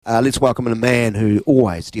Let's welcome in a man who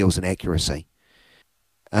always deals in accuracy.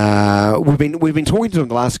 We've been talking to him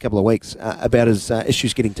the last couple of weeks about his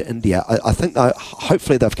issues getting to India. I think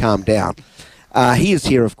hopefully they've calmed down. He is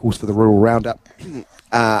here, of course, for the Rural Roundup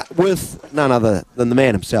with none other than the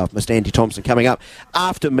man himself, Mr. Andy Thompson, coming up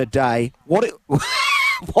after midday. Why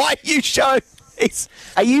are you showing?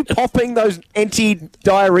 Are you popping those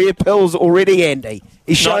anti-diarrhea pills already, Andy?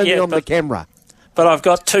 He's showing me on the camera. But I've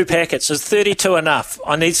got 2 packets. Is 32 enough?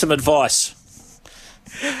 I need some advice.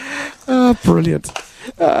 Oh, brilliant.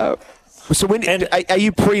 So are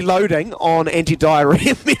you preloading on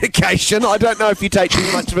anti-diarrhea medication? I don't know if you take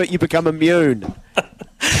too much of it, you become immune.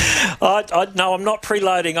 No, I'm not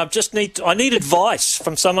preloading. I need advice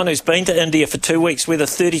from someone who's been to India for 2 weeks whether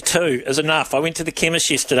 32 is enough. I went to the chemist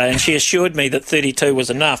yesterday and she assured me that 32 was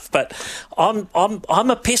enough. But I'm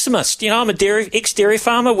a pessimist. I'm a ex-dairy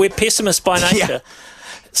farmer. We're pessimists by nature. Yeah.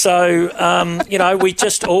 So, we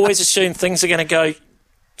just always assume things are going to go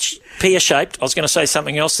pear-shaped. I was going to say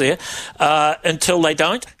something else there until they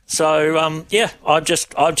don't. So, I'm going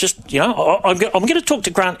to talk to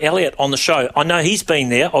Grant Elliott on the show. I know he's been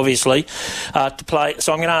there, obviously, to play.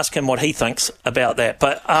 So I'm going to ask him what he thinks about that.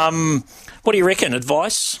 But what do you reckon?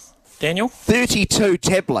 Advice, Daniel? 32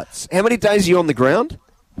 tablets. How many days are you on the ground?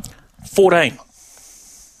 14.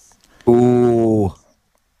 Ooh.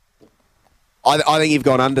 I think you've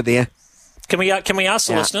gone under there. Can we ask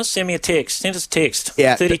the listeners? Send me a text. Send us a text.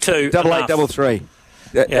 Yeah. 32. 8833.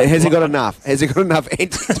 Has he got enough? Has he got enough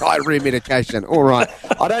anti-diarrhea medication? All right.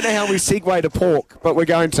 I don't know how we segue to pork, but we're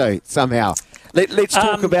going to somehow. Let's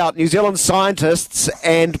talk about New Zealand scientists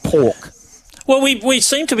and pork. Well, we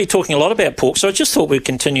seem to be talking a lot about pork, so I just thought we'd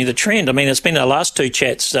continue the trend. I mean, it's been our last 2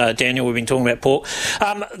 chats, Daniel, we've been talking about pork.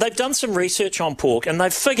 They've done some research on pork, and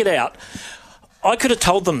they've figured out, I could have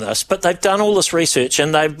told them this, but they've done all this research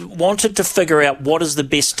and they've wanted to figure out what is the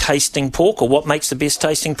best tasting pork or what makes the best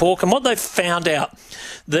tasting pork. And what they've found out,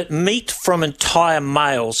 that meat from entire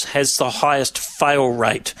males has the highest fail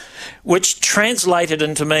rate, which translated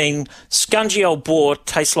into mean scungy old boar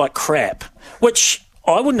tastes like crap, which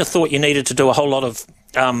I wouldn't have thought you needed to do a whole lot of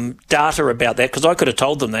data about that, because I could have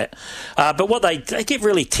told them that. But what they get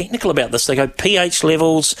really technical about this. They go pH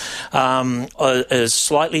levels is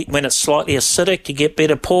slightly, when it's slightly acidic, you get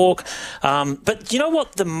better pork. But you know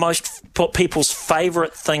what people's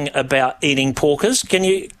favourite thing about eating pork is?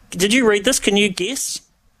 Did you read this? Can you guess?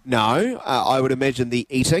 No, I would imagine the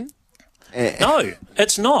eating. No,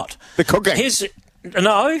 it's not. The cooking.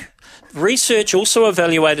 No. Research also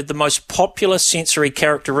evaluated the most popular sensory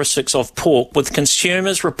characteristics of pork, with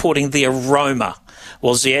consumers reporting the aroma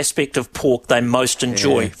was the aspect of pork they most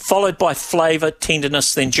enjoy, followed by flavour,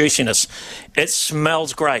 tenderness, then juiciness. It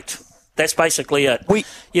smells great. That's basically it. We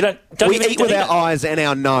eat with our eyes and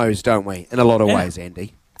our nose, don't we, in a lot of ways,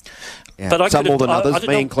 Andy? Yeah. But some more than others,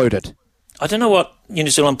 me included. I don't know what New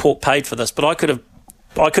Zealand pork paid for this, but I could have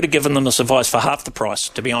given them this advice for half the price,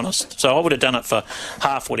 to be honest. So I would have done it for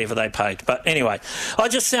half whatever they paid. But anyway, I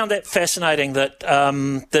just found that fascinating that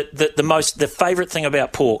the favourite thing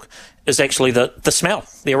about pork is actually the smell,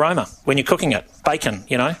 the aroma when you're cooking it, bacon,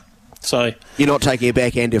 So you're not taking a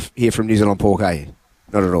backhand here from New Zealand pork, are you?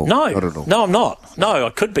 Not at all. No, not at all. No, I'm not. No, I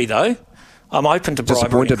could be though. I'm open to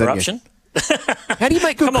bribery and corruption. How do you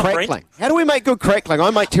make good crackling? Brent. How do we make good crackling? I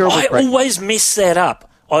make terrible crackling. I always mess that up.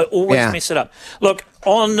 Mess it up. Look,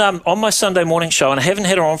 on my Sunday morning show, and I haven't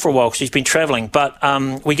had her on for a while because she's been travelling, but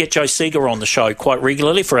we get Jo Seeger on the show quite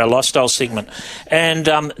regularly for our lifestyle segment. And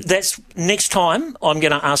that's next time I'm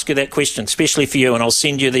going to ask you that question, especially for you, and I'll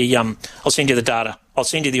send you the data. I'll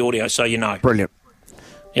send you the audio so you know. Brilliant.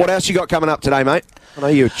 Yep. What else you got coming up today, mate? I know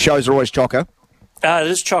your shows are always chocker. It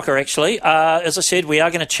is chocker, actually. As I said, we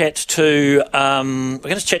are going to chat to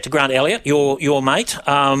Grant Elliott, your mate.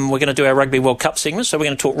 We're going to do our Rugby World Cup segment, so we're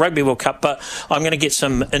going to talk Rugby World Cup. But I'm going to get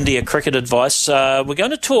some India cricket advice. We're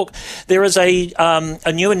going to talk. There is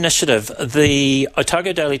a new initiative, the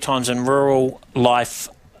Otago Daily Times and Rural Life.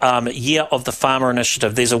 Year of the Farmer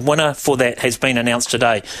Initiative. There's a winner for that has been announced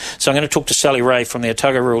today. So I'm going to talk to Sally Ray from the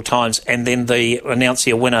Otago Rural Times and then announce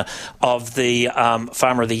the winner of the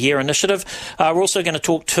Farmer of the Year initiative. We're also going to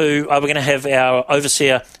talk to, we're going to have our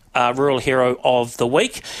Overseer Rural Hero of the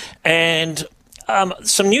Week, and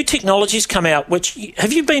some new technologies come out. Which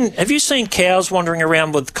have you seen cows wandering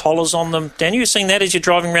around with collars on them? Dan, you seen that as you're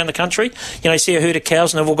driving around the country? You see a herd of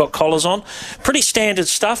cows and they've all got collars on. Pretty standard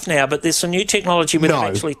stuff now, but there's some new technology where they've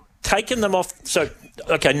actually taken them off. So,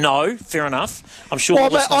 okay, no, fair enough. I'm sure.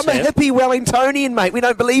 I'm a hippie Wellingtonian, mate. We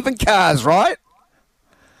don't believe in cars, right?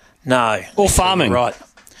 No, or farming, right?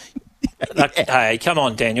 Hey, come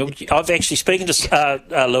on, Daniel. I've actually speaking to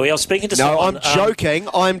Louis. I was speaking to someone. No, I'm joking.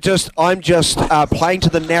 I'm just playing to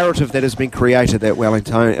the narrative that has been created that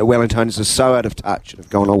Wellingtonians are so out of touch and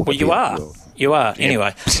have gone all. Well, you are. You are. Yeah.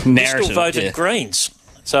 Anyway, Narrative, you still voted Greens.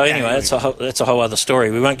 So anyway, that's a whole other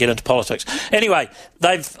story. We won't get into politics. Anyway,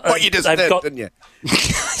 they've didn't you?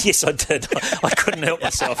 Yes, I did. I couldn't help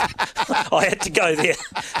myself. I had to go there.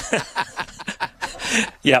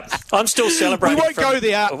 Yeah, I'm still celebrating. We won't go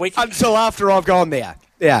there until after I've gone there.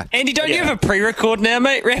 Yeah. Andy, don't you have a pre-record now,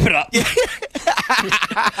 mate? Wrap it up.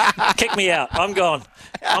 Kick me out. I'm gone.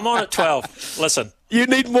 I'm on at 12. Listen. You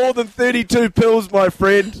need more than 32 pills, my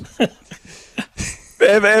friend.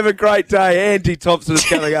 Have a great day. Andy Thompson is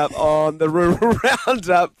coming up on the Rural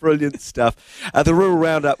Roundup. Brilliant stuff. The Rural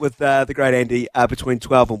Roundup with the great Andy between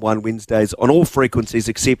 12 and 1 Wednesdays on all frequencies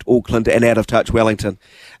except Auckland and out of touch Wellington.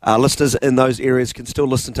 Listeners in those areas can still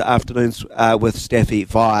listen to Afternoons with Staffy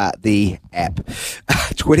via the app.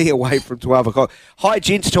 20 away from 12 o'clock. Hi,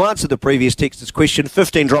 gents. To answer the previous texter's question,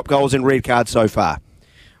 15 drop goals and red cards so far.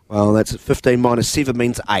 Well, that's 15 minus 7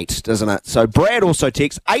 means 8, doesn't it? So Brad also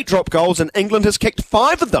texts 8 drop goals and England has kicked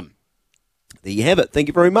 5 of them. There you have it. Thank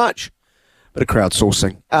you very much. Bit of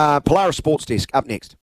crowdsourcing. Polaris Sports Desk up next.